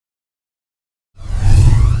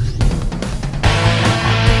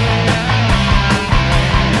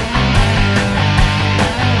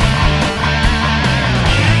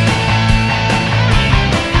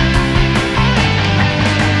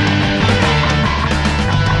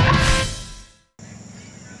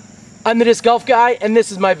I'm the Disc Golf Guy, and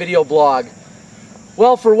this is my video blog.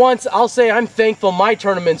 Well, for once, I'll say I'm thankful my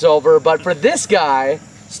tournament's over, but for this guy,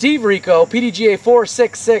 Steve Rico, PDGA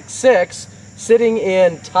 4666, sitting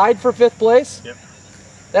in tied for 5th place. Yep.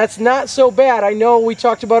 That's not so bad. I know we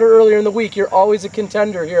talked about it earlier in the week. You're always a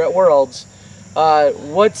contender here at Worlds.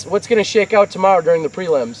 What's going to shake out tomorrow during the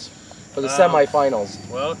prelims for the semifinals?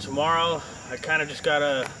 Well, tomorrow I kind of just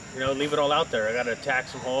gotta, leave it all out there. I gotta attack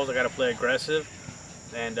some holes. I gotta play aggressive,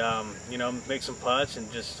 and make some putts,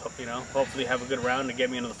 and just hopefully have a good round to get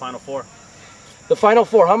me into the Final Four. The Final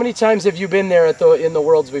Four. How many times have you been there in the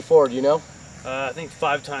Worlds before? Do you know? I think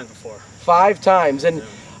 5 times before. 5 times, and. Yeah.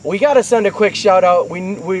 We got to send a quick shout out.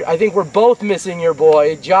 I think we're both missing your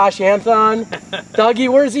boy, Josh Anthon. Dougie,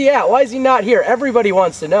 where's he at? Why is he not here? Everybody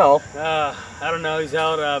wants to know. I don't know. He's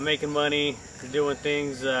out making money, doing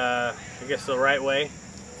things, I guess, the right way.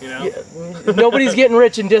 Yeah, nobody's getting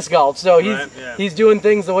rich in disc golf, so he's doing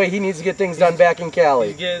things the way he needs to get things done back in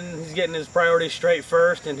Cali. He's getting his priorities straight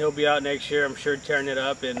first, and he'll be out next year, I'm sure, tearing it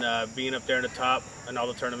up and being up there in the top in all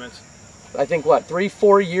the tournaments. I think, what,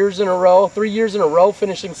 3-4 years in a row? 3 years in a row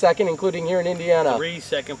finishing second, including here in Indiana. 3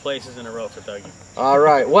 second places in a row for Dougie. All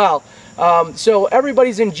right. Well, so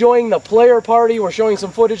everybody's enjoying the player party. We're showing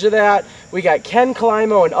some footage of that. We got Ken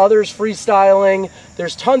Climo and others freestyling.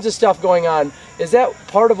 There's tons of stuff going on. Is that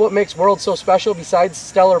part of what makes Worlds so special besides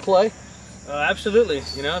stellar play? Absolutely.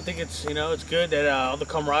 I think it's it's good that all the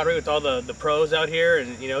camaraderie with all the pros out here,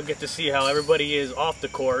 and get to see how everybody is off the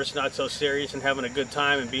course, not so serious and having a good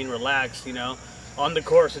time and being relaxed. On the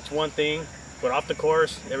course it's one thing, but off the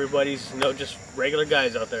course everybody's just regular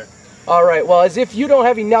guys out there. All right. Well, as if you don't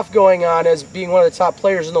have enough going on as being one of the top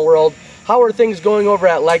players in the world, how are things going over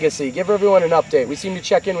at Legacy? Give everyone an update. We seem to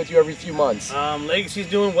check in with you every few months. Legacy's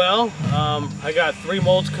doing well. I got 3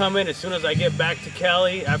 molds coming as soon as I get back to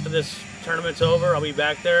Cali after this tournament's over. I'll be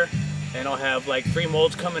back there, and I'll have like 3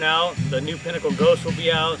 molds coming out. The new Pinnacle Ghost will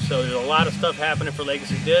be out, so there's a lot of stuff happening for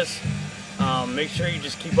Legacy Disc. Make sure you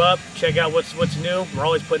just keep up, check out what's new. We're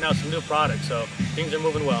always putting out some new products, so things are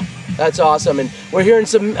moving well. That's awesome, and we're hearing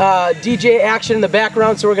some DJ action in the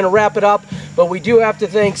background, so we're going to wrap it up. But we do have to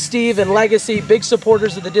thank Steve and Legacy, big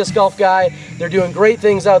supporters of the Disc Golf Guy. They're doing great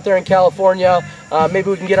things out there in California. Maybe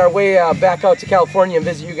we can get our way back out to California and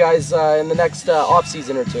visit you guys in the next off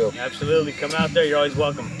season or two. Absolutely, come out there. You're always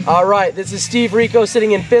welcome. All right, this is Steve Rico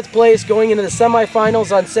sitting in 5th place, going into the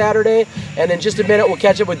semifinals on Saturday, and in just a minute we'll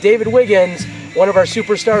catch up with David Wiggins, one of our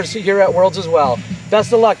superstars here at Worlds as well.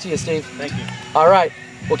 Best of luck to you, Steve. Thank you. All right,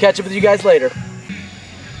 we'll catch up with you guys later.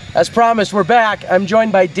 As promised, we're back. I'm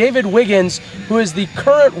joined by David Wiggins, who is the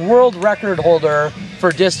current world record holder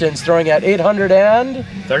for distance, throwing at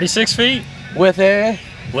 836 feet with a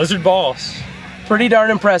Lizard Boss. Pretty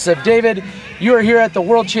darn impressive. David, you are here at the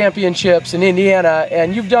World Championships in Indiana,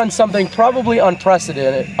 and you've done something probably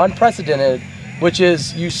unprecedented, which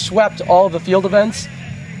is you swept all the field events.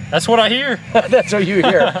 That's what I hear. That's what you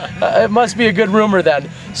hear. It must be a good rumor then.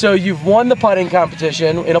 So you've won the putting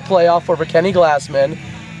competition in a playoff over Kenny Glassman.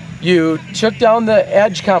 You took down the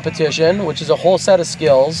edge competition, which is a whole set of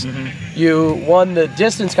skills. You won the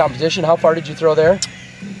distance competition. How far did you throw there?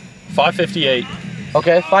 558.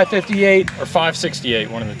 Okay, 558. Or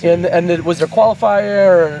 568, one of the two. And was there a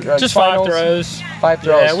qualifier or just finals? 5 throws. 5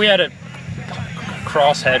 throws. Yeah, we had a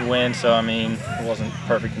cross headwind, so I mean, it wasn't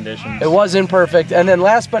perfect conditions. It wasn't perfect. And then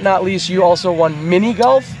last but not least, you also won mini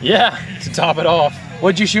golf? Yeah, to top it off.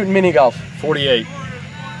 What'd you shoot in mini golf? 48.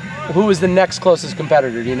 Who was the next closest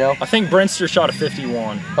competitor, do you know? I think Brinster shot a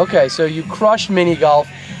 51. Okay, so you crushed mini golf,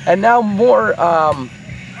 and now more, well,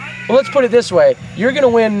 let's put it this way. You're gonna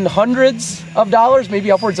win hundreds of dollars, maybe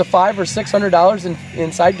upwards of $500 or $600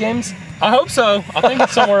 in side games? I hope so. I think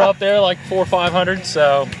it's somewhere up there, like 400 or 500,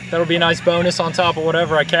 so that'll be a nice bonus on top of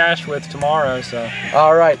whatever I cash with tomorrow, so.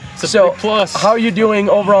 All right, so plus. How are you doing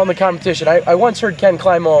overall in the competition? I once heard Ken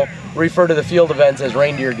Climo refer to the field events as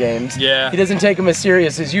reindeer games. Yeah. He doesn't take them as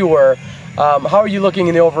serious as you were. How are you looking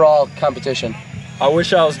in the overall competition? I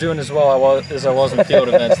wish I was doing as well as I was in field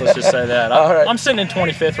events, let's just say that. All right. I'm sitting in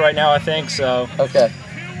 25th right now, I think, so. Okay.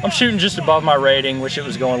 I'm shooting just above my rating. Wish it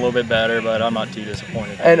was going a little bit better, but I'm not too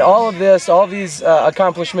disappointed. And all of this, all these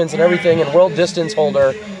accomplishments and everything, and world distance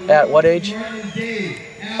holder at what age?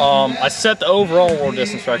 I set the overall world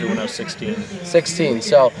distance record when I was 16. 16,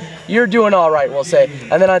 so you're doing all right, we'll say.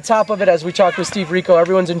 And then on top of it, as we talked with Steve Rico,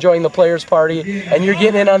 everyone's enjoying the players' party, and you're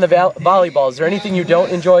getting in on the volleyball. Is there anything you don't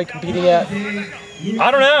enjoy competing at? I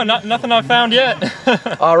don't know, nothing I've found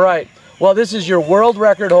yet. All right. Well, this is your world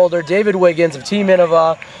record holder, David Wiggins of Team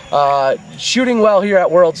Innova, shooting well here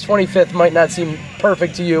at Worlds. 25th might not seem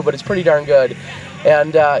perfect to you, but it's pretty darn good.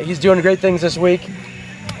 And he's doing great things this week.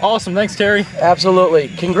 Awesome. Thanks, Terry. Absolutely.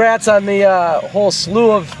 Congrats on the whole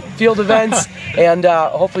slew of field events, and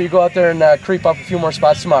hopefully you go out there and creep up a few more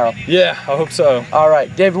spots tomorrow. Yeah, I hope so. All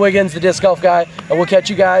right, David Wiggins, the disc golf guy, and we'll catch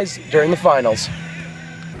you guys during the finals.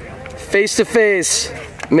 Face to face,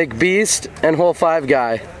 McBeast and hole 5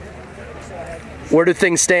 guy. Where do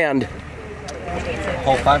things stand?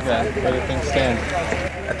 Hole 5 guy, where do things stand?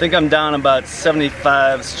 I think I'm down about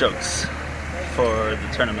 75 strokes for the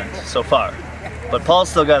tournament so far. But Paul's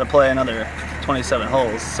still got to play another 27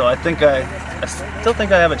 holes, so I still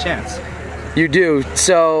think I have a chance. You do.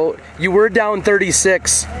 So you were down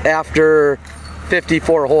 36 after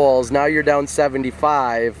 54 holes. Now you're down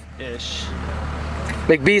 75-ish.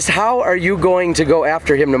 McBeast, how are you going to go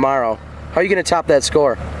after him tomorrow? How are you going to top that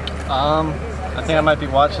score? I think I might be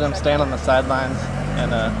watching him stand on the sidelines,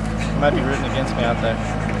 and he might be rooting against me out there.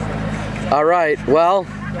 All right. Well,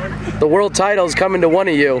 the world title's coming to one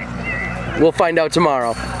of you. We'll find out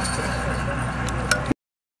tomorrow.